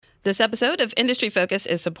This episode of Industry Focus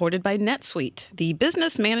is supported by NetSuite, the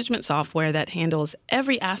business management software that handles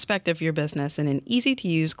every aspect of your business in an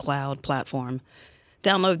easy-to-use cloud platform.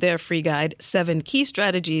 Download their free guide, 7 Key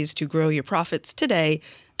Strategies to Grow Your Profits today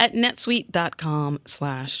at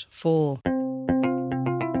netsuite.com/full.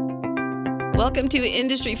 Welcome to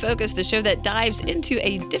Industry Focus, the show that dives into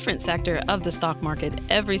a different sector of the stock market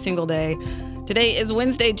every single day. Today is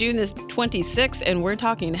Wednesday, June 26th, and we're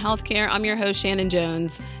talking healthcare. I'm your host, Shannon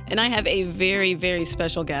Jones, and I have a very, very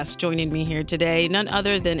special guest joining me here today, none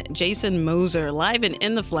other than Jason Moser, live and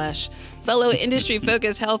in the flesh, fellow Industry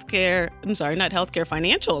Focus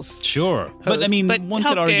financials. Sure. Host, but I mean, but one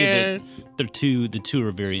could argue that the two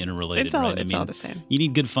are very interrelated, it's all, right? It's all the same. You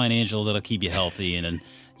need good financials that'll keep you healthy, and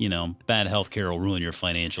bad healthcare will ruin your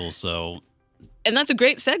financials, so... And that's a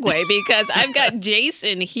great segue because I've got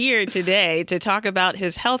Jason here today to talk about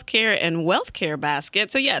his healthcare and wealthcare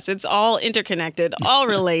basket. So yes, it's all interconnected, all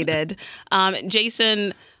related.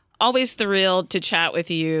 Jason, always thrilled to chat with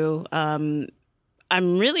you. I'm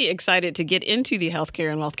really excited to get into the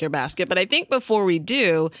healthcare and wealthcare basket. But I think before we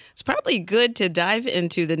do, it's probably good to dive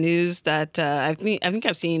into the news that I think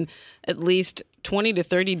I've seen at least 20 to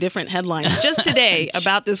 30 different headlines just today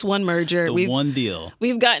about this one merger. One deal.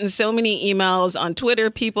 We've gotten so many emails on Twitter.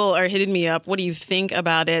 People are hitting me up. What do you think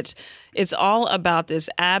about it? It's all about this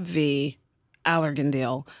AbbVie Allergan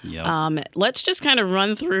deal. Yep. Let's just kind of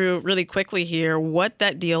run through really quickly here what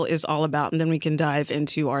that deal is all about, and then we can dive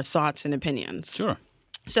into our thoughts and opinions. Sure.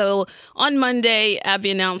 So on Monday,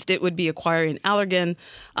 AbbVie announced it would be acquiring Allergan,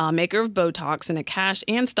 maker of Botox, in a cash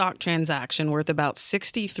and stock transaction worth about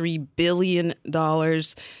 $63 billion.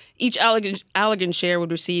 Each Allergan share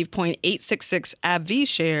would receive 0.866 AbbVie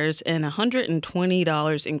shares and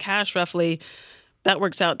 $120 in cash, roughly. That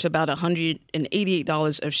works out to about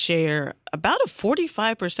 $188 a share, about a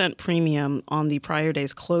 45% premium on the prior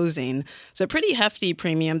day's closing. So a pretty hefty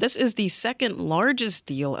premium. This is the second largest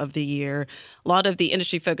deal of the year. A lot of the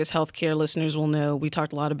industry-focused healthcare listeners will know we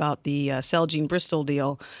talked a lot about the Celgene Bristol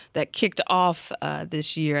deal that kicked off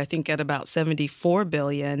this year, I think at about $74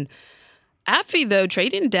 billion. AbbVie, though,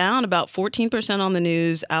 trading down about 14% on the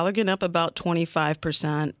news, Allergan up about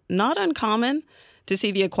 25%. Not uncommon to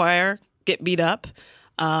see the acquirer get beat up,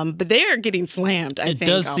 but they are getting slammed. I think it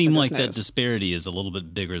does seem like news. that disparity is a little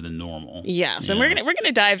bit bigger than normal. Yes, and we're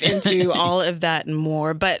gonna dive into all of that and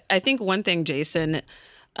more. But I think one thing, Jason,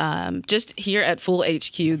 just here at Full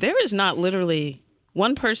HQ, there is not literally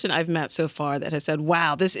one person I've met so far that has said,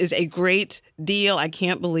 "Wow, this is a great deal. I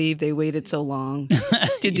can't believe they waited so long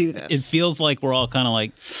to do this." It feels like we're all kind of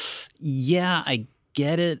like, yeah, I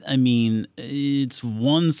get it. I mean, it's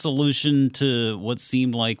one solution to what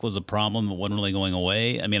seemed like was a problem that wasn't really going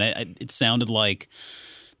away. I mean, it sounded like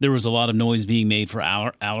there was a lot of noise being made for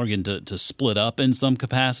Allergan to split up in some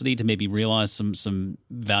capacity to maybe realize some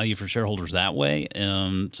value for shareholders that way.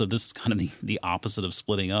 So this is kind of the opposite of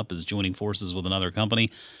splitting up, is joining forces with another company.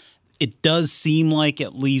 It does seem like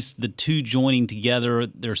at least the two joining together,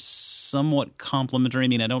 they're somewhat complementary. I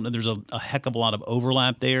mean, I don't know. There's a heck of a lot of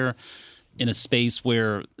overlap there in a space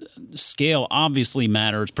where scale obviously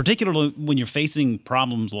matters, particularly when you're facing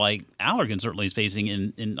problems like Allergan certainly is facing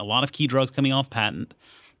in a lot of key drugs coming off patent,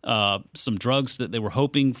 some drugs that they were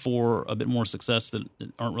hoping for a bit more success that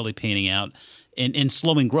aren't really panning out, and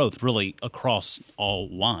slowing growth really across all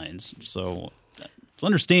lines. So it's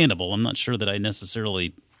understandable. I'm not sure that I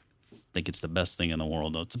necessarily think it's the best thing in the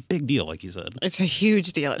world, though. It's a big deal, like you said. It's a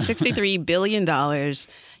huge deal. It's $63 billion.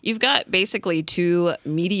 You've got basically two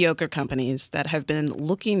mediocre companies that have been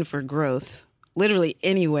looking for growth literally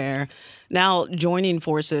anywhere, now joining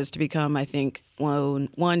forces to become, I think,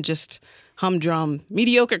 one just humdrum,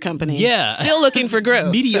 mediocre company. Yeah. Still looking for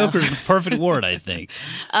growth. Mediocre is the perfect word, I think.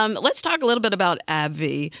 Let's talk a little bit about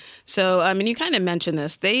AbbVie. So, you kind of mentioned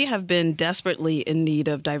this. They have been desperately in need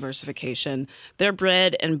of diversification. Their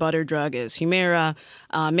bread and butter drug is Humira.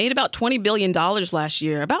 Made about $20 billion last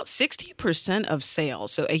year, about 60% of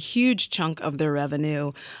sales, so a huge chunk of their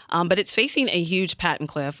revenue. But it's facing a huge patent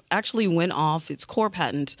cliff. Actually went off its core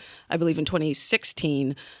patent, I believe, in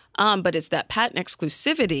 2016. But it's that patent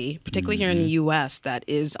exclusivity, particularly here in the U.S., that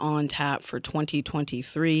is on tap for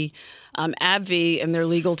 2023. AbbVie and their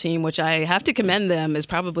legal team, which I have to commend them, is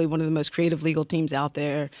probably one of the most creative legal teams out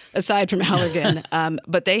there, aside from Allergan.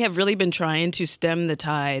 But they have really been trying to stem the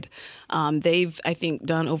tide. They've, I think,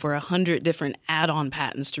 done over 100 different add-on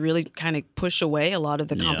patents to really kind of push away a lot of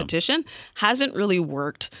the competition. Hasn't really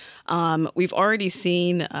worked. We've already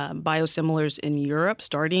seen biosimilars in Europe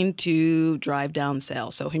starting to drive down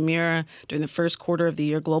sales. So Humira, during the first quarter of the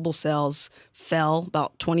year, global sales fell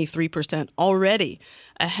about 23% already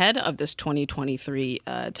ahead of this 2023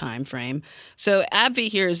 time frame. So AbbVie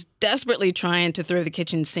here is desperately trying to throw the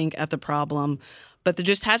kitchen sink at the problem, but there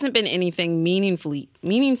just hasn't been anything meaningfully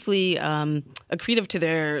accretive to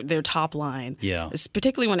their top line. Yeah.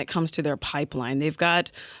 Particularly when it comes to their pipeline. They've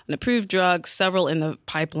got an approved drug, several in the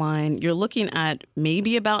pipeline. You're looking at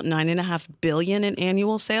maybe about $9.5 billion in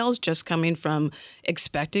annual sales just coming from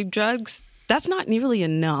expected drugs. That's not nearly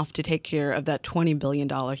enough to take care of that $20 billion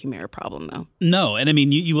Humira problem, though. No, and I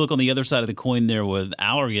mean, you look on the other side of the coin there with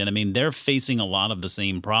Allergan. I mean, they're facing a lot of the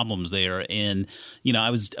same problems there. And, I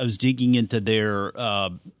was digging into their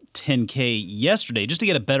 10K yesterday just to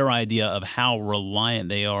get a better idea of how reliant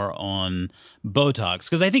they are on Botox,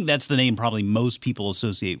 because I think that's the name probably most people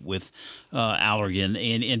associate with Allergan.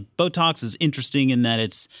 And Botox is interesting in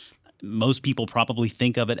that most people probably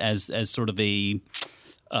think of it as sort of a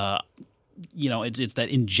it's that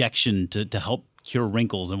injection to help cure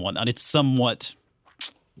wrinkles and whatnot. It's somewhat,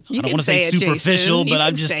 I don't want to say superficial, but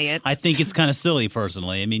I think it's kind of silly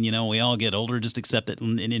personally. I mean, we all get older, just accept it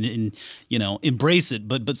and embrace it.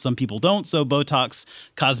 But some people don't. So Botox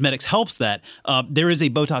Cosmetics helps that. There is a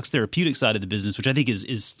Botox therapeutic side of the business, which I think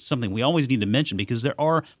is something we always need to mention because there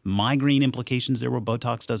are migraine implications there where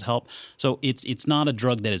Botox does help. So it's not a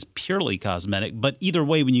drug that is purely cosmetic. But either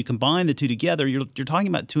way, when you combine the two together, you're talking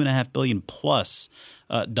about $2.5 billion plus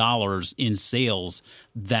dollars in sales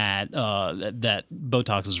that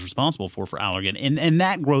Botox is responsible for Allergan, and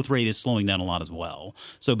that growth rate is slowing down a lot as well.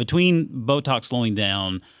 So between Botox slowing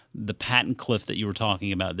down, the patent cliff that you were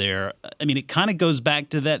talking about there, I mean, it kind of goes back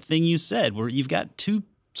to that thing you said where you've got two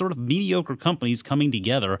sort of mediocre companies coming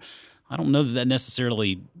together. I don't know that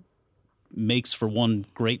necessarily makes for one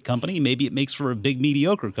great company. Maybe it makes for a big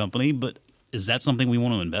mediocre company, but is that something we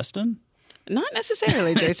want to invest in? Not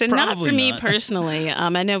necessarily, Jason. Not for me personally.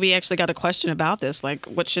 I know we actually got a question about this, like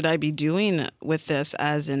what should I be doing with this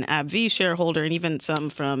as an AbbVie shareholder and even some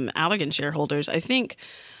from Allergan shareholders. I think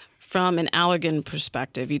from an Allergan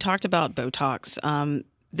perspective, you talked about Botox.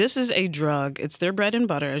 This is a drug. It's their bread and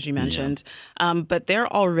butter, as you mentioned, but they're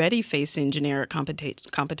already facing generic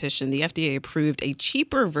competition. The FDA approved a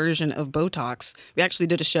cheaper version of Botox. We actually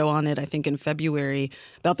did a show on it, I think, in February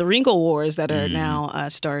about the wrinkle wars that are now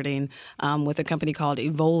starting with a company called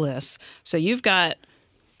Evolus. So you've got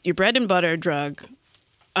your bread and butter drug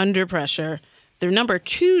under pressure. Their number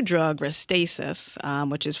 2 drug, Restasis,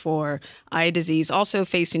 which is for eye disease, also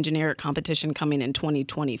facing generic competition coming in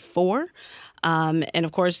 2024. And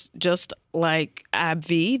of course, just like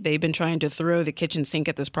AbbVie, they've been trying to throw the kitchen sink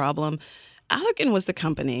at this problem. Allergan was the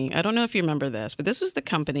company, I don't know if you remember this, but this was the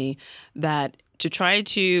company that, to try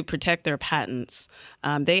to protect their patents,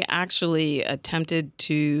 they actually attempted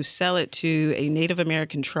to sell it to a Native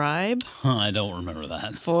American tribe. I don't remember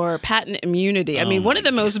that. For patent immunity. I mean, one of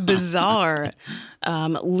the most bizarre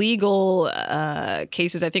legal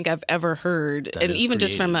cases I think I've ever heard. And even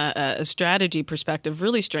just from a strategy perspective,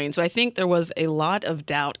 really strange. So I think there was a lot of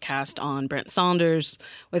doubt cast on Brent Saunders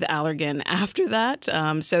with Allergan after that.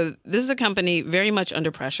 So this is a company very much under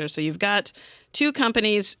pressure. So you've got two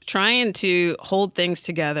companies trying to hold things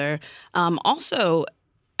together. Also,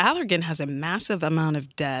 Allergan has a massive amount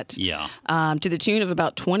of debt to the tune of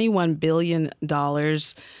about $21 billion.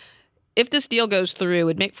 If this deal goes through, it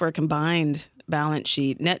would make for a combined balance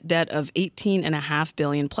sheet net debt of $18.5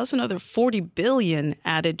 billion plus another $40 billion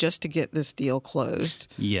added just to get this deal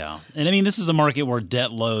closed. Yeah. And I mean, this is a market where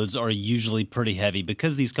debt loads are usually pretty heavy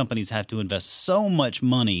because these companies have to invest so much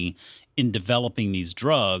money in developing these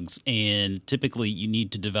drugs, and typically you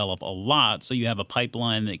need to develop a lot so you have a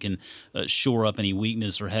pipeline that can shore up any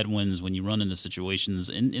weakness or headwinds when you run into situations.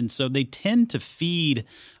 And so they tend to feed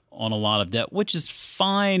on a lot of debt, which is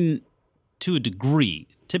fine to a degree.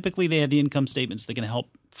 Typically they have the income statements that can help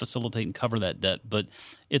facilitate and cover that debt, but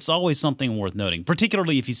it's always something worth noting,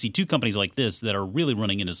 particularly if you see two companies like this that are really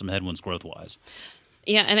running into some headwinds growth-wise.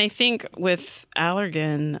 Yeah, and I think with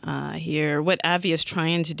Allergan here, what AbbVie is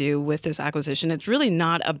trying to do with this acquisition, it's really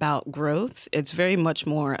not about growth. It's very much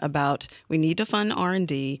more about we need to fund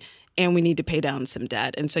R&D and we need to pay down some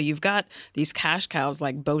debt. And so you've got these cash cows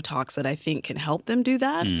like Botox that I think can help them do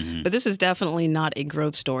that. Mm-hmm. But this is definitely not a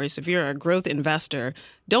growth story. So if you're a growth investor,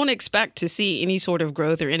 don't expect to see any sort of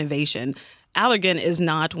growth or innovation. Allergan is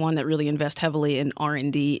not one that really invests heavily in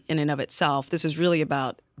R&D in and of itself. This is really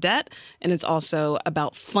about debt, and it's also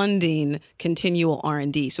about funding continual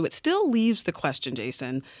R&D. So it still leaves the question,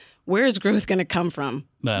 Jason, where is growth going to come from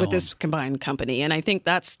with this combined company? And I think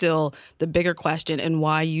that's still the bigger question and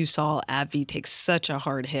why you saw AbbVie take such a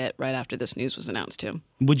hard hit right after this news was announced too.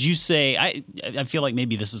 Would you say, I feel like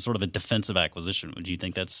maybe this is sort of a defensive acquisition. Would you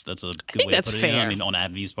think that's a good way to put it? Fair. I mean, on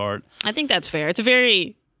AbbVie's part? I think that's fair. It's a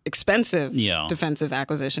very expensive defensive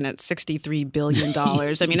acquisition at $63 billion.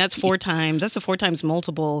 I mean, that's a 4 times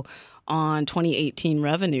multiple on 2018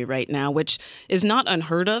 revenue right now, which is not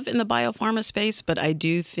unheard of in the biopharma space. But I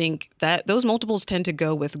do think that those multiples tend to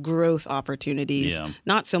go with growth opportunities,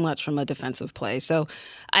 not so much from a defensive play. So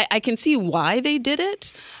I can see why they did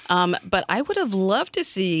it. But I would have loved to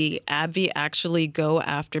see AbbVie actually go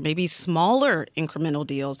after maybe smaller incremental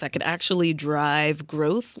deals that could actually drive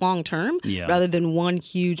growth long term rather than one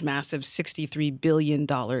huge, massive $63 billion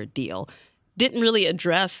deal. Didn't really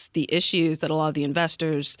address the issues that a lot of the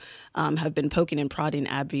investors have been poking and prodding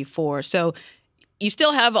AbbVie for. So you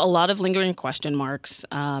still have a lot of lingering question marks.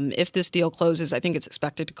 If this deal closes, I think it's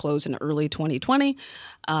expected to close in early 2020.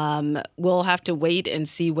 We'll have to wait and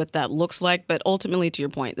see what that looks like. But ultimately, to your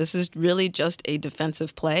point, this is really just a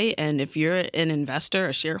defensive play. And if you're an investor,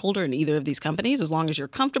 a shareholder in either of these companies, as long as you're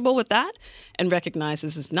comfortable with that and recognize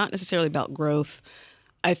this is not necessarily about growth,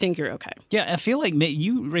 I think you're okay. Yeah, I feel like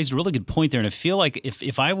you raised a really good point there, and I feel like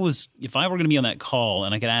if I were going to be on that call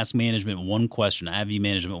and I could ask management one question, AbbVie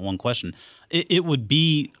management one question, it would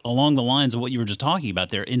be along the lines of what you were just talking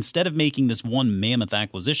about there. Instead of making this one mammoth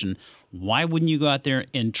acquisition, why wouldn't you go out there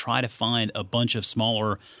and try to find a bunch of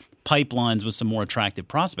smaller pipelines with some more attractive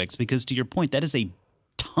prospects? Because to your point, that is a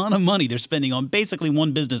ton of money they're spending on basically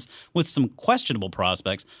one business with some questionable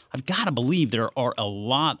prospects. I've got to believe there are a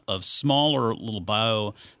lot of smaller little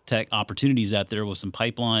biotech opportunities out there with some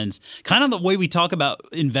pipelines, kind of the way we talk about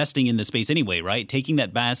investing in the space anyway, right? Taking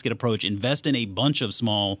that basket approach, invest in a bunch of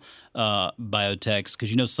small biotechs,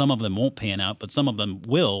 because some of them won't pan out, but some of them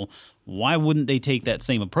will. Why wouldn't they take that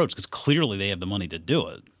same approach? Because clearly they have the money to do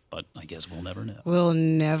it. But I guess we'll never know. We'll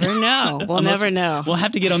never know. We'll never know. We'll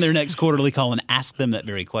have to get on their next quarterly call and ask them that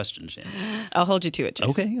very question, Shannon. I'll hold you to it,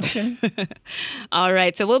 Jason. Okay. All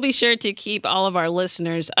right. So we'll be sure to keep all of our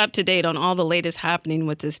listeners up to date on all the latest happening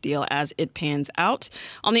with this deal as it pans out.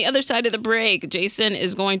 On the other side of the break, Jason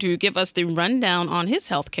is going to give us the rundown on his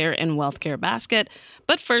healthcare and wealthcare basket.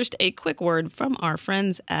 But first, a quick word from our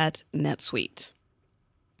friends at NetSuite.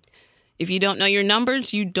 If you don't know your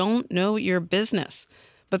numbers, you don't know your business.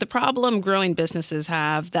 But the problem growing businesses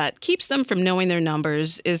have that keeps them from knowing their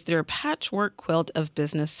numbers is their patchwork quilt of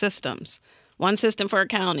business systems. One system for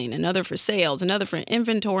accounting, another for sales, another for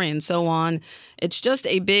inventory, and so on. It's just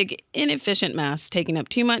a big, inefficient mess taking up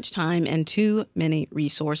too much time and too many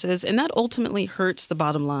resources, and that ultimately hurts the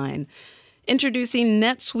bottom line. Introducing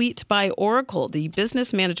NetSuite by Oracle, the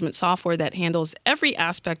business management software that handles every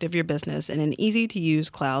aspect of your business in an easy-to-use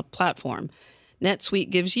cloud platform. NetSuite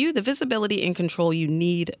gives you the visibility and control you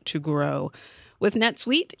need to grow. With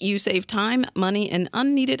NetSuite, you save time, money, and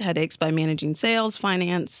unneeded headaches by managing sales,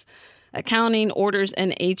 finance, accounting, orders,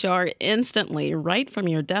 and HR instantly right from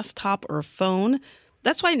your desktop or phone.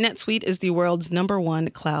 That's why NetSuite is the world's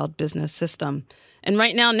 #1 cloud business system. And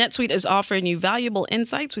right now, NetSuite is offering you valuable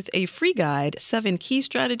insights with a free guide, 7 key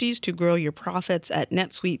strategies to grow your profits at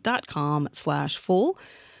netsuite.com/full.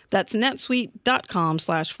 That's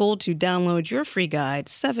netsuite.com/full to download your free guide,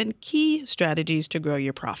 7 key strategies to grow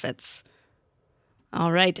your profits.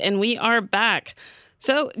 All right, and we are back.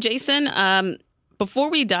 So, Jason, before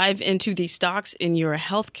we dive into the stocks in your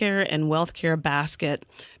healthcare and wealthcare basket,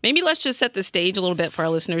 maybe let's just set the stage a little bit for our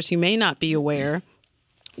listeners who may not be aware.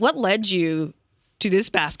 What led you to this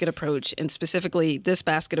basket approach, and specifically this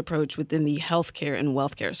basket approach within the healthcare and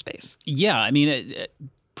wealthcare space? Yeah, I mean,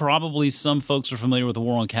 probably some folks are familiar with the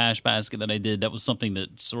War on Cash basket that I did. That was something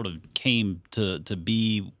that sort of came to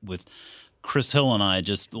be with Chris Hill and I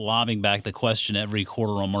just lobbing back the question every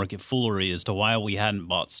quarter on Market Foolery as to why we hadn't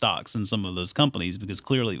bought stocks in some of those companies, because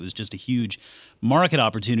clearly it was just a huge market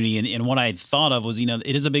opportunity. And what I thought of was,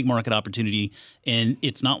 it is a big market opportunity, and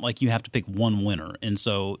it's not like you have to pick one winner. And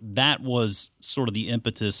so that was sort of the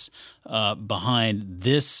impetus behind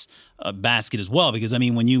this basket as well, because,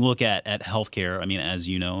 when you look at healthcare, as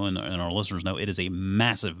you know and our listeners know, it is a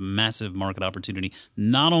massive, massive market opportunity,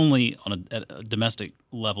 not only on a domestic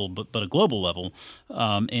level, but a global level.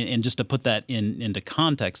 And just to put that into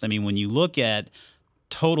context, when you look at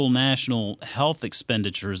total national health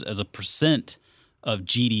expenditures as a percent of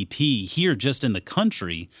GDP here just in the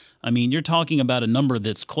country, you're talking about a number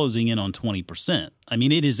that's closing in on 20%.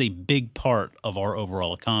 It is a big part of our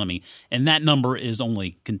overall economy, and that number is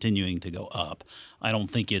only continuing to go up. I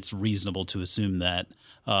don't think it's reasonable to assume that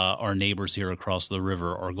our neighbors here across the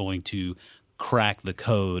river are going to crack the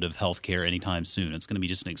code of healthcare anytime soon. It's going to be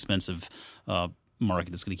just an expensive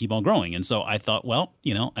market that's going to keep on growing. And so I thought, well,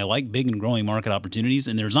 I like big and growing market opportunities,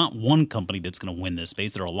 and there's not one company that's going to win this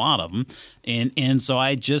space. There are a lot of them. And so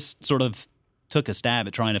I just sort of took a stab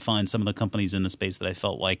at trying to find some of the companies in the space that I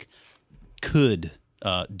felt like could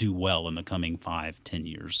do well in the coming 5-10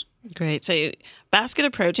 years. Great. So basket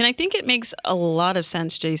approach. And I think it makes a lot of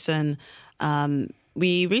sense, Jason.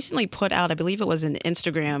 We recently put out, I believe it was an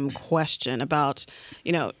Instagram question about,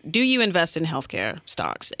 do you invest in healthcare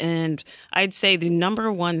stocks? And I'd say the number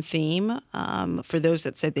one theme for those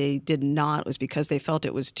that said they did not was because they felt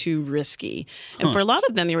it was too risky. And for a lot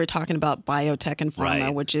of them, they were talking about biotech and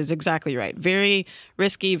pharma, which is exactly right. Very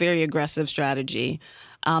risky, very aggressive strategy.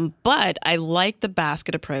 But I like the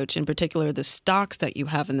basket approach, in particular the stocks that you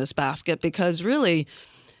have in this basket, because really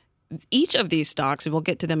each of these stocks, and we'll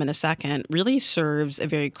get to them in a second, really serves a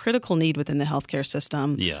very critical need within the healthcare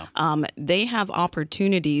system. Yeah. They have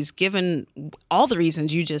opportunities, given all the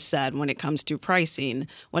reasons you just said, when it comes to pricing,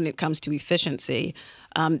 when it comes to efficiency.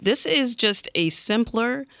 This is just a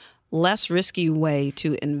simpler, less risky way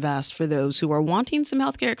to invest for those who are wanting some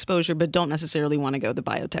healthcare exposure but don't necessarily want to go the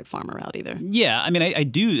biotech pharma route either. Yeah, I mean, I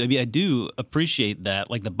do appreciate that.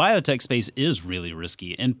 Like, the biotech space is really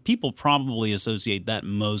risky, and people probably associate that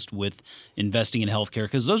most with investing in healthcare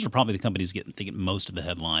because those are probably the companies that get most of the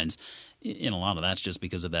headlines. And a lot of that's just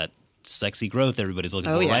because of that sexy growth everybody's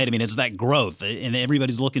looking for, right? I mean, it's that growth, and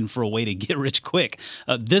everybody's looking for a way to get rich quick.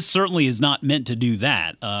 This certainly is not meant to do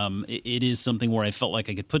that. It is something where I felt like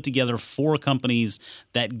I could put together 4 companies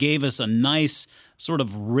that gave us a nice sort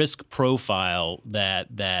of risk profile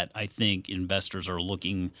that I think investors are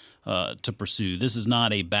looking to pursue. This is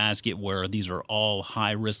not a basket where these are all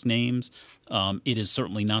high-risk names. It is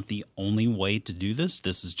certainly not the only way to do this.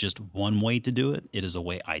 This is just one way to do it. It is a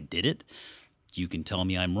way I did it. You can tell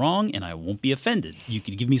me I'm wrong, and I won't be offended. You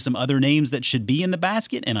could give me some other names that should be in the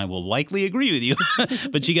basket, and I will likely agree with you.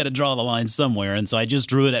 But you got to draw the line somewhere. And so I just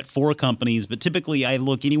drew it at 4 companies. But typically, I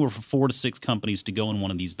look anywhere from 4 to 6 companies to go in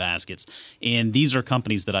one of these baskets. And these are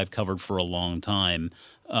companies that I've covered for a long time.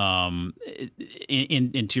 And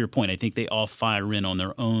to your point, I think they all fire in on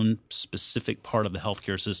their own specific part of the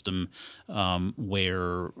healthcare system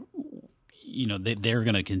where they're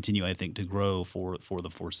going to continue, I think, to grow for the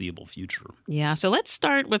foreseeable future. Yeah. So let's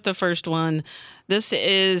start with the first one. This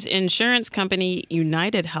is insurance company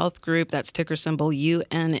United Health Group. That's ticker symbol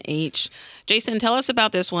UNH. Jason, tell us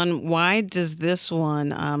about this one. Why does this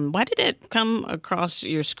one, why did it come across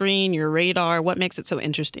your screen, your radar? What makes it so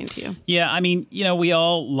interesting to you? Yeah. I mean, we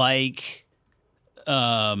all like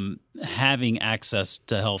having access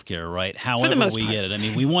to healthcare, right? However we get it. I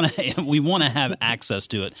mean, we want to have access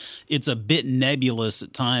to it. It's a bit nebulous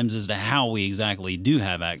at times as to how we exactly do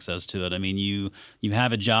have access to it. I mean, you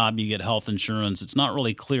have a job, you get health insurance. It's not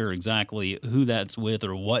really clear exactly who that's with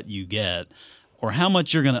or what you get, or how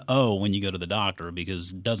much you're going to owe when you go to the doctor,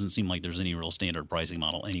 because it doesn't seem like there's any real standard pricing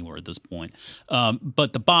model anywhere at this point.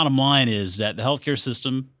 But the bottom line is that the healthcare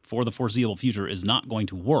system for the foreseeable future is not going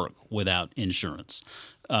to work without insurance.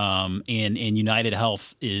 And United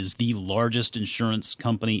Health is the largest insurance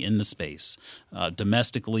company in the space,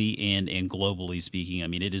 domestically and globally speaking. I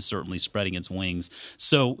mean, it is certainly spreading its wings.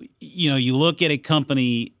 So, you look at a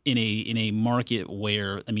company in a market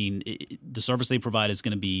where, I mean, the service they provide is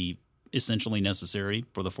going to be essentially necessary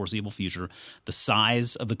for the foreseeable future. The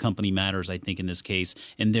size of the company matters, I think, in this case.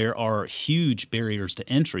 And there are huge barriers to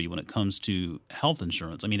entry when it comes to health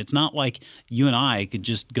insurance. I mean, it's not like you and I could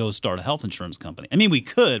just go start a health insurance company. I mean, we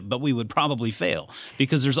could, but we would probably fail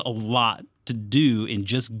because there's a lot to do in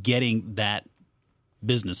just getting that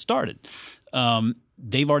business started.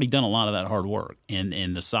 They've already done a lot of that hard work,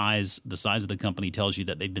 and the size of the company tells you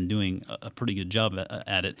that they've been doing a pretty good job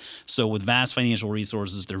at it. So with vast financial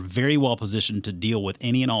resources, they're very well positioned to deal with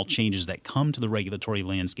any and all changes that come to the regulatory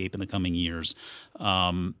landscape in the coming years.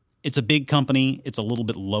 It's a big company. It's a little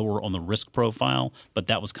bit lower on the risk profile, but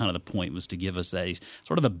that was kind of the point, was to give us a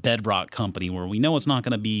sort of a bedrock company where we know it's not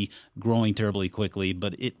going to be growing terribly quickly,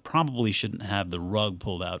 but it probably shouldn't have the rug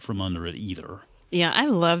pulled out from under it either. Yeah, I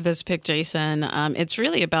love this pick, Jason. It's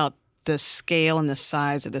really about the scale and the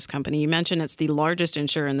size of this company. You mentioned it's the largest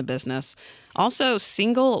insurer in the business. Also,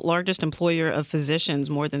 single largest employer of physicians,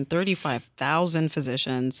 more than 35,000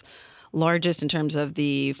 physicians. Largest in terms of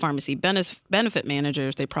the pharmacy benefit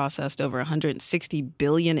managers. They processed over $160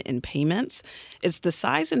 billion in payments. It's the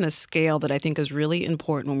size and the scale that I think is really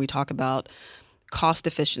important when we talk about cost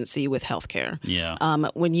efficiency with healthcare. Yeah.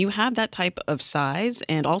 When you have that type of size,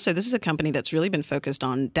 and also this is a company that's really been focused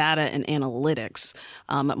on data and analytics,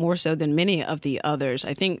 more so than many of the others.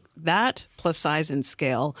 I think that plus size and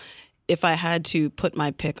scale, if I had to put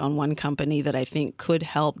my pick on one company that I think could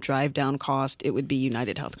help drive down cost, it would be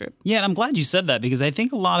United Health Group. Yeah, I'm glad you said that, because I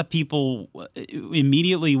think a lot of people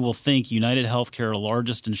immediately will think United Healthcare,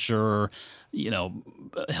 largest insurer,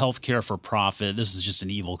 healthcare for profit. This is just an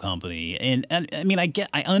evil company. And I mean,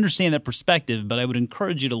 I understand that perspective, but I would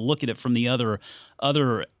encourage you to look at it from the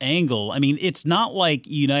other angle. I mean, it's not like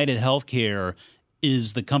United Healthcare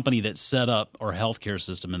is the company that set up our healthcare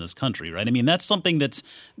system in this country, right? I mean, that's something that's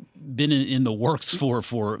been in the works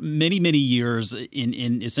for many, many years.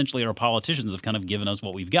 In essentially, our politicians have kind of given us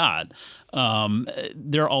what we've got.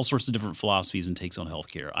 There are all sorts of different philosophies and takes on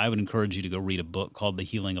healthcare. I would encourage you to go read a book called The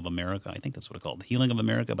Healing of America. I think that's what it's called, The Healing of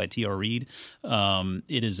America by T.R. Reid.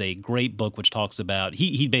 It is a great book which talks about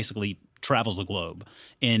he basically travels the globe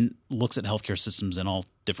and looks at healthcare systems in all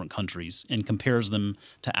different countries and compares them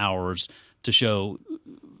to ours to show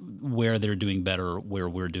where they're doing better, where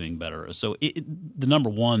we're doing better. So the number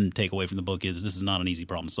one takeaway from the book is this is not an easy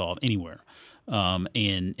problem to solve anywhere.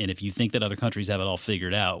 And if you think that other countries have it all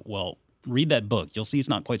figured out, well, read that book. You'll see it's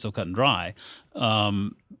not quite so cut and dry.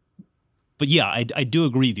 But yeah, I do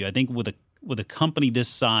agree with you. I think with a company this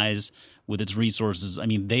size, with its resources, I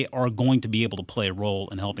mean, they are going to be able to play a role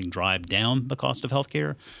in helping drive down the cost of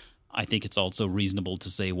healthcare. I think it's also reasonable to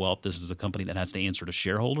say, well, this is a company that has to answer to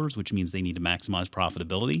shareholders, which means they need to maximize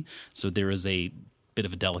profitability. So there is a bit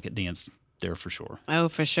of a delicate dance there for sure. Oh,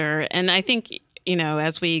 for sure. And I think,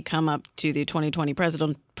 as we come up to the 2020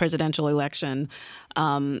 presidential election,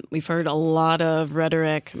 we've heard a lot of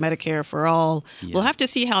rhetoric, Medicare for all. Yeah. We'll have to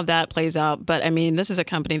see how that plays out. But, I mean, this is a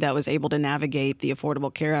company that was able to navigate the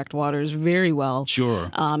Affordable Care Act waters very well. Sure.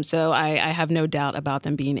 So I have no doubt about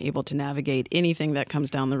them being able to navigate anything that comes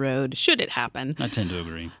down the road, should it happen. I tend to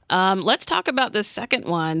agree. Let's talk about the second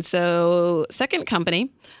one. So second company,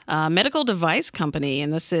 medical device company,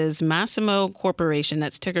 and this is Masimo Corporation.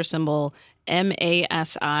 That's ticker symbol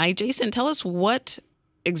MASI. Jason, tell us what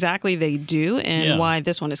exactly they do and why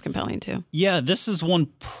this one is compelling too. Yeah, this is one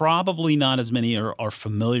probably not as many are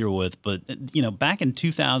familiar with, but back in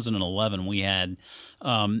 2011 we had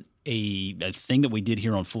a thing that we did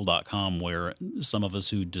here on Fool.com where some of us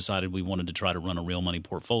who decided we wanted to try to run a real money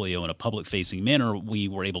portfolio in a public-facing manner, we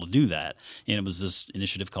were able to do that. And it was this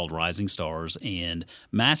initiative called Rising Stars. And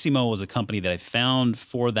Masimo was a company that I found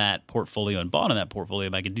for that portfolio and bought in that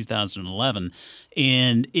portfolio back in 2011.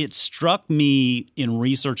 And it struck me in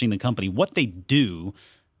researching the company, what they do,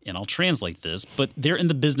 and I'll translate this, but they're in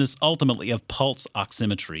the business ultimately of pulse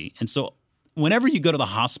oximetry. And so whenever you go to the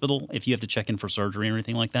hospital, if you have to check in for surgery or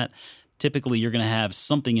anything like that, typically you're going to have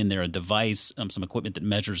something in there, a device, some equipment that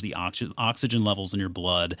measures the oxygen levels in your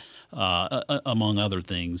blood, among other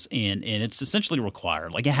things. And it's essentially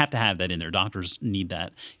required. Like you have to have that in there. Doctors need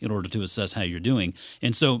that in order to assess how you're doing.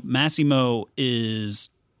 And so Masimo is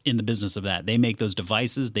in the business of that. They make those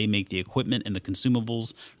devices, they make the equipment and the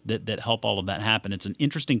consumables that help all of that happen. It's an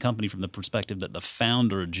interesting company from the perspective that the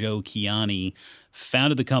founder, Joe Kiani,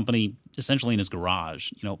 founded the company essentially in his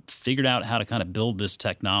garage, figured out how to kind of build this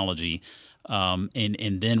technology, and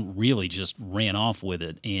then really just ran off with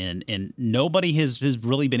it. And nobody has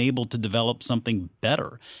really been able to develop something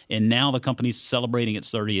better. And now the company's celebrating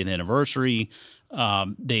its 30th anniversary.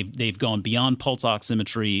 They've gone beyond pulse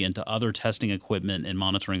oximetry into other testing equipment and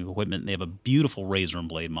monitoring equipment. They have a beautiful razor and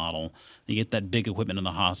blade model. They get that big equipment in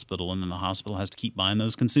the hospital, and then the hospital has to keep buying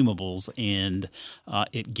those consumables, and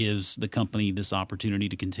it gives the company this opportunity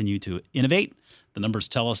to continue to innovate. The numbers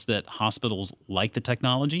tell us that hospitals like the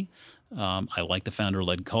technology. I like the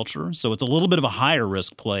founder-led culture. So it's a little bit of a higher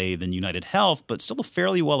risk play than United Health, but still a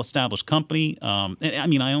fairly well-established company.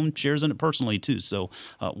 I own shares in it personally, too. So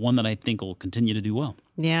one that I think will continue to do well.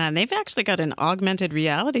 Yeah, and they've actually got an augmented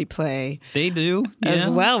reality play. They do, as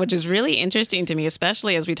well, which is really interesting to me,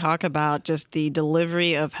 especially as we talk about just the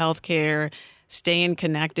delivery of healthcare, staying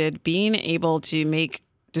connected, being able to make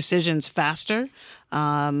decisions faster.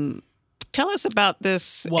 Tell us about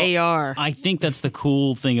this AR. I think that's the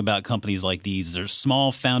cool thing about companies like these. They're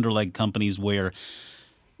small founder-led companies where,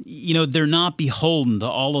 they're not beholden to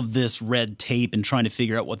all of this red tape and trying to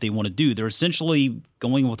figure out what they want to do. They're essentially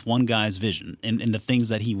going with one guy's vision and the things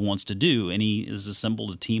that he wants to do. And he has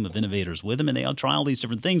assembled a team of innovators with him, and they all try all these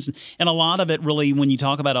different things. And a lot of it really, when you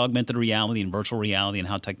talk about augmented reality and virtual reality and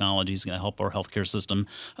how technology is going to help our healthcare system,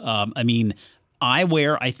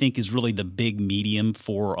 eyewear, I think, is really the big medium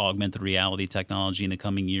for augmented reality technology in the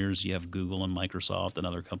coming years. You have Google and Microsoft and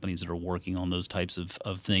other companies that are working on those types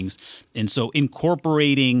of things. And so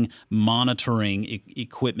incorporating monitoring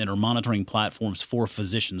equipment or monitoring platforms for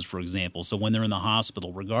physicians, for example. So when they're in the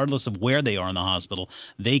hospital, regardless of where they are in the hospital,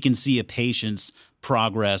 they can see a patient's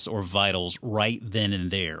progress or vitals right then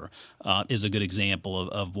and there, is a good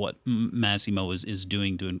example of what Masimo is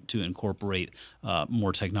doing to incorporate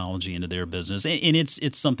more technology into their business. And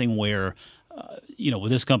it's something where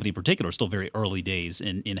with this company in particular, still very early days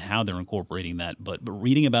in how they're incorporating that. But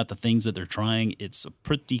reading about the things that they're trying, it's a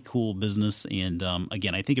pretty cool business. And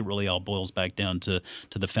again, I think it really all boils back down to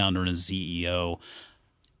the founder and his CEO.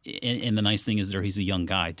 And the nice thing is he's a young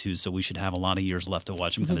guy, too, so we should have a lot of years left to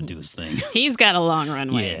watch him kind of do his thing. He's got a long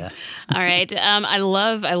runway. Yeah. All right. I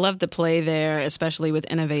love the play there, especially with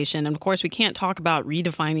innovation. And, of course, we can't talk about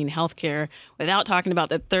redefining healthcare without talking about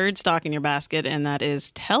the third stock in your basket, and that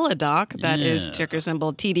is Teladoc. That is ticker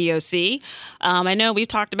symbol TDOC. I know we've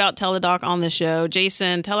talked about Teladoc on the show.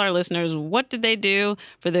 Jason, tell our listeners, what did they do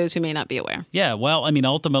for those who may not be aware? Yeah, well, I mean,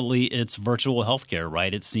 ultimately, it's virtual healthcare,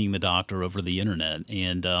 right? It's seeing the doctor over the internet.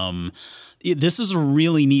 And this is a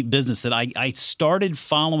really neat business that I started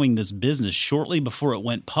following this business shortly before it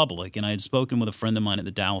went public, and I had spoken with a friend of mine at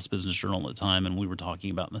the Dallas Business Journal at the time, and we were talking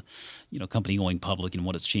about the company going public and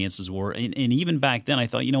what its chances were. And even back then, I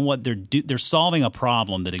thought, you know what, they're solving a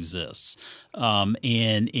problem that exists. And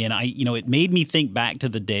I it made me think back to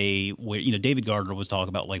the day where David Gardner was talking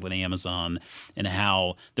about like with Amazon and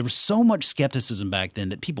how there was so much skepticism back then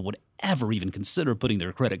that people would ever even consider putting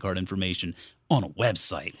their credit card information on a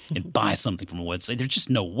website and buy something from a website. There's just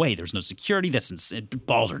no way. There's no security. That's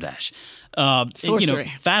balderdash.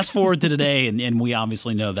 Sorcery. Fast forward to today, and we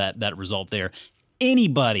obviously know that result there.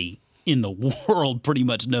 Anybody in the world pretty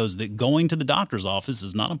much knows that going to the doctor's office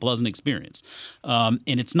is not a pleasant experience. And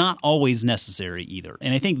it's not always necessary either.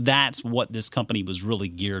 And I think that's what this company was really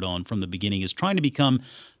geared on from the beginning, is trying to become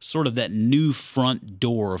sort of that new front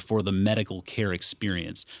door for the medical care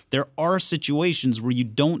experience. There are situations where you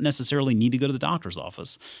don't necessarily need to go to the doctor's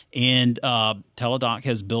office. And Teladoc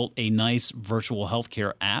has built a nice virtual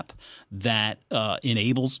healthcare app that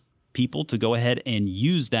enables people to go ahead and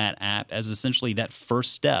use that app as essentially that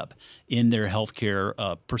first step in their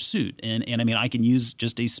healthcare pursuit. And I mean, I can use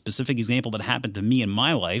just a specific example that happened to me in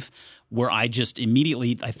my life where I just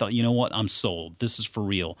immediately, I thought, you know what, I'm sold. This is for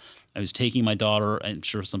real. I was taking my daughter, I'm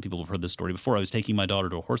sure some people have heard this story before, I was taking my daughter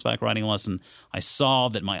to a horseback riding lesson. I saw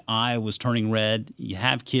that my eye was turning red. You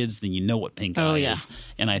have kids, then you know what pink eye is.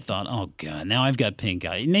 And I thought, oh, God, now I've got pink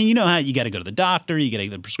eye. And then you know how you got to go to the doctor, you got to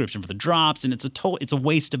get the prescription for the drops, and it's a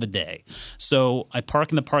waste of a day. So I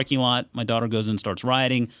park in the parking lot. My daughter goes in and starts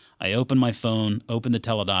riding. I open my phone, open the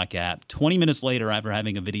Teladoc app. 20 minutes later, after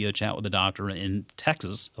having a video chat with the doctor in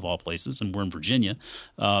Texas, of all places, and we're in Virginia,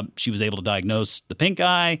 she was able to diagnose the pink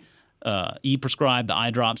eye, prescribed the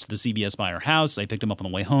eye drops to the CVS by her house. I picked them up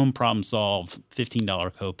on the way home. Problem solved. $15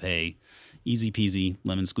 copay. Easy peasy,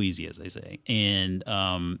 lemon squeezy, as they say. And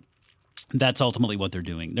that's ultimately what they're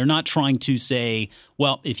doing. They're not trying to say,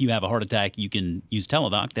 well, if you have a heart attack, you can use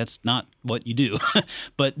Teladoc. That's not what you do.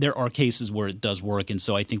 But there are cases where it does work. And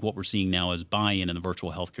so I think what we're seeing now is buy-in in the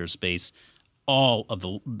virtual healthcare space. All of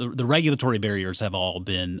the regulatory barriers have all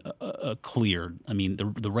been cleared. I mean,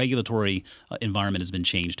 the regulatory environment has been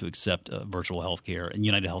changed to accept virtual healthcare, and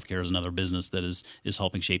United Healthcare is another business that is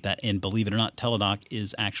helping shape that. And believe it or not, Teladoc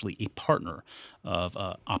is actually a partner of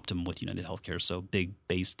Optum with United Healthcare, so big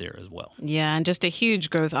base there as well. Yeah, and just a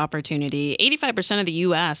huge growth opportunity. 85% of the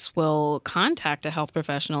U.S. will contact a health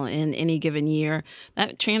professional in any given year.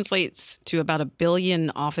 That translates to about 1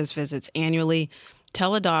 billion office visits annually.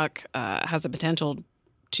 Teladoc has the potential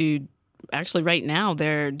to actually right now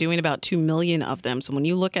they're doing about 2 million of them. So when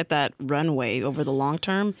you look at that runway over the long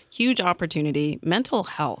term, huge opportunity. Mental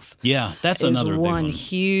health. Yeah, that's another big one.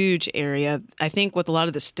 Huge area. I think with a lot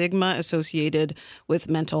of the stigma associated with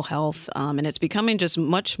mental health, and it's becoming just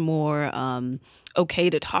much more okay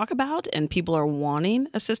to talk about, and people are wanting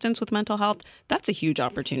assistance with mental health. That's a huge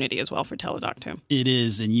opportunity as well for Teladoc too. It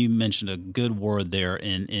is, and you mentioned a good word there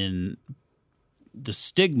in the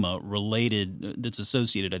stigma that's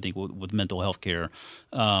associated, I think, with mental health care.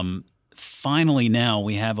 Finally, now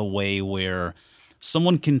we have a way where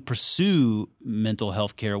someone can pursue mental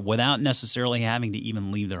health care without necessarily having to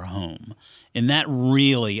even leave their home. And that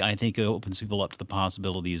really, I think, opens people up to the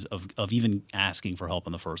possibilities of even asking for help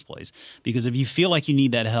in the first place. Because if you feel like you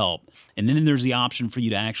need that help, and then there's the option for you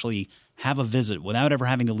to actually have a visit without ever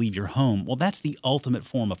having to leave your home, well, that's the ultimate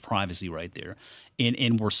form of privacy right there.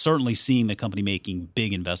 And we're certainly seeing the company making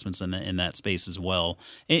big investments in that space as well.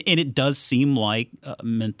 And it does seem like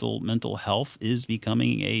mental health is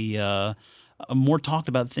becoming a more talked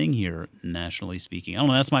about thing here, nationally speaking. I don't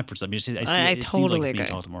know. That's my perception. I it totally seems like it's agree. being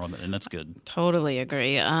talked more about, and that's good. Totally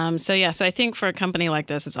agree. So I think for a company like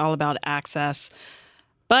this, it's all about access.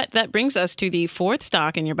 But that brings us to the fourth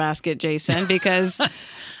stock in your basket, Jason, because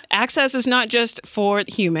access is not just for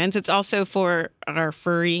humans. It's also for our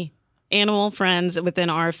furry animal friends within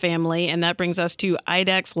our family. And that brings us to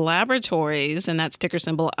IDEXX Laboratories, and that's ticker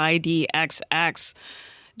symbol IDXX.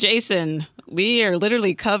 Jason, we are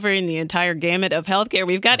literally covering the entire gamut of healthcare.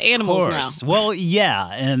 We've got animals now. Well, yeah.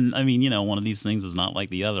 And I mean, one of these things is not like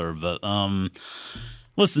the other. But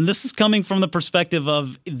listen, this is coming from the perspective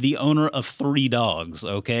of the owner of 3 dogs,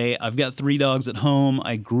 okay? I've got 3 dogs at home.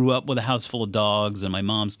 I grew up with a house full of dogs and my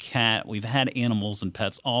mom's cat. We've had animals and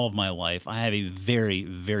pets all of my life. I have a very,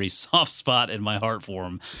 very soft spot in my heart for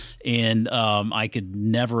them. And I could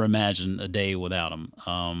never imagine a day without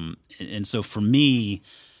them. And so for me,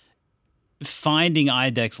 finding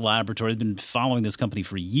IDEXX Laboratory, I've been following this company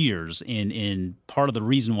for years, and part of the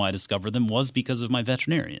reason why I discovered them was because of my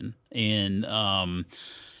veterinarian. And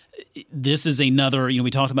this is another, we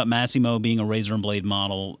talked about Massimo being a razor and blade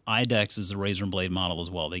model. IDEXX is a razor and blade model as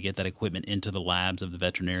well. They get that equipment into the labs of the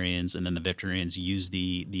veterinarians, and then the veterinarians use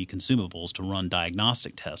the consumables to run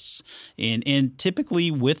diagnostic tests. And typically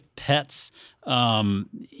with pets,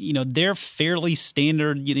 they're fairly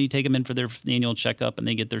standard. You take them in for their annual checkup and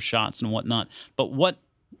they get their shots and whatnot. But what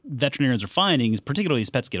veterinarians are finding, particularly as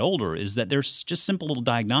pets get older, is that there's just simple little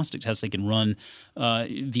diagnostic tests they can run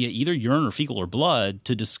via either urine or fecal or blood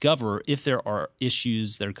to discover if there are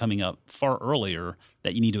issues that are coming up far earlier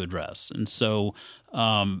that you need to address. And so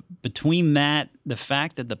between that, the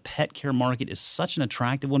fact that the pet care market is such an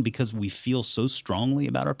attractive one because we feel so strongly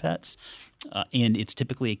about our pets, and it's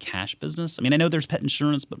typically a cash business. I mean, I know there's pet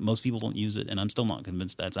insurance, but most people don't use it, and I'm still not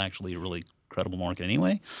convinced that's actually a really credible market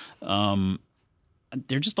anyway.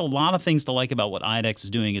 There are just a lot of things to like about what IDEXX is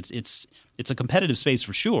doing. It's a competitive space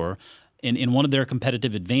for sure, and one of their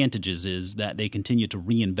competitive advantages is that they continue to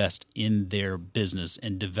reinvest in their business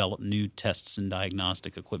and develop new tests and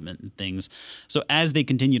diagnostic equipment and things. So as they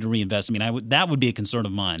continue to reinvest, that would be a concern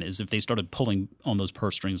of mine, is if they started pulling on those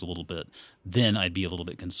purse strings a little bit, then I'd be a little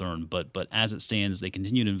bit concerned. But as it stands, they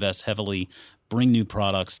continue to invest heavily, bring new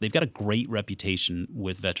products. They've got a great reputation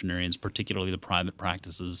with veterinarians, particularly the private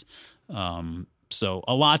practices. So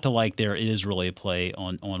a lot to like there. It is really a play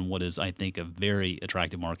on what is, I think, a very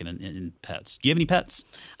attractive market in pets. Do you have any pets?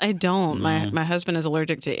 I don't. No. My husband is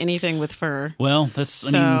allergic to anything with fur. Well,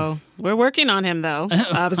 we're working on him, though,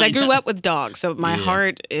 because I grew up with dogs. So my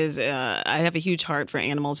heart is, I have a huge heart for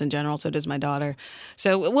animals in general. So does my daughter.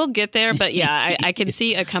 So we'll get there. But yeah, I can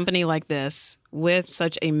see a company like this with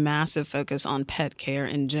such a massive focus on pet care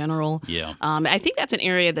in general. Yeah. I think that's an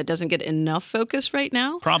area that doesn't get enough focus right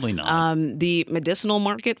now. Probably not. The medicinal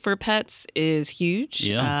market for pets is huge.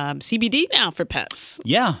 Yeah. CBD now for pets.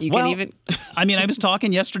 Yeah. I was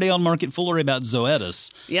talking yesterday on Market Foolery about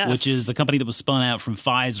Zoetis, which is the company that was spun out from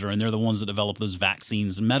Pfizer, and they're the ones that develop those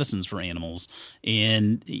vaccines and medicines for animals.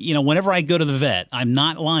 And, whenever I go to the vet, I'm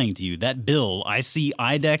not lying to you, that bill, I see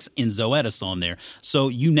IDEXX and Zoetis on there. So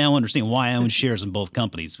you now understand why I own shares in both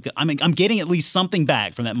companies. I'm getting at least something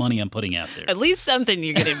back from that money I'm putting out there. At least something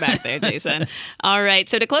you're getting back there, Jason. All right.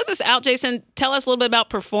 So to close us out, Jason, tell us a little bit about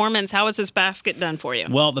performance. How has this basket done for you?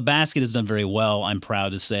 Well, the basket has done very well, I'm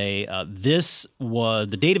proud to say. This was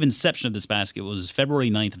the date of inception of this basket was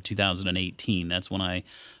February 9th of 2018. That's when I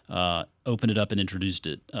opened it up and introduced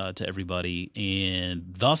it to everybody.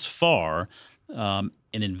 And thus far, an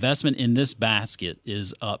investment in this basket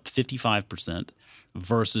is up 55%.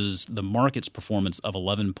 Versus the market's performance of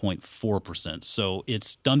 11.4%. So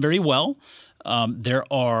it's done very well. There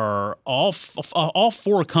are all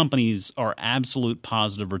 4 companies are absolute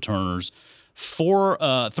positive returners. 3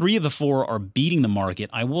 of the 4 are beating the market.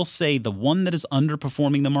 I will say the one that is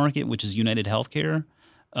underperforming the market, which is United Healthcare,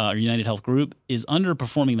 or United Health Group, is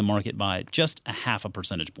underperforming the market by just a 0.5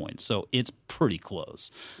 percentage point. So it's pretty close.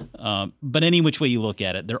 But any which way you look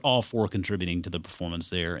at it, they're all 4 contributing to the performance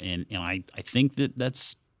there. And I think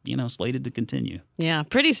that's slated to continue. Yeah,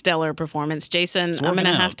 pretty stellar performance. Jason, I'm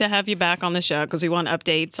going to have you back on the show because we want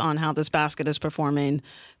updates on how this basket is performing.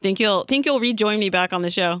 Think you'll rejoin me back on the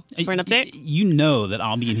show for an update? You know that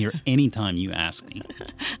I'll be in here anytime you ask me.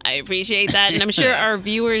 I appreciate that, and I'm sure our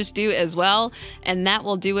viewers do as well. And that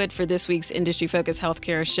will do it for this week's Industry Focus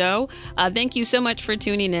Healthcare Show. Thank you so much for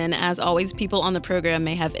tuning in. As always, people on the program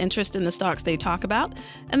may have interest in the stocks they talk about,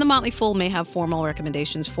 and the Motley Fool may have formal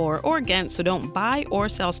recommendations for or against, so don't buy or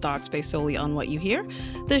sell stocks based solely on what you hear.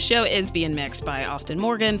 This show is being mixed by Austin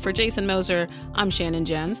Morgan. For Jason Moser, I'm Shannon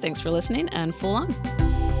Jones. Thanks for listening, and Fool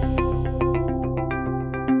on.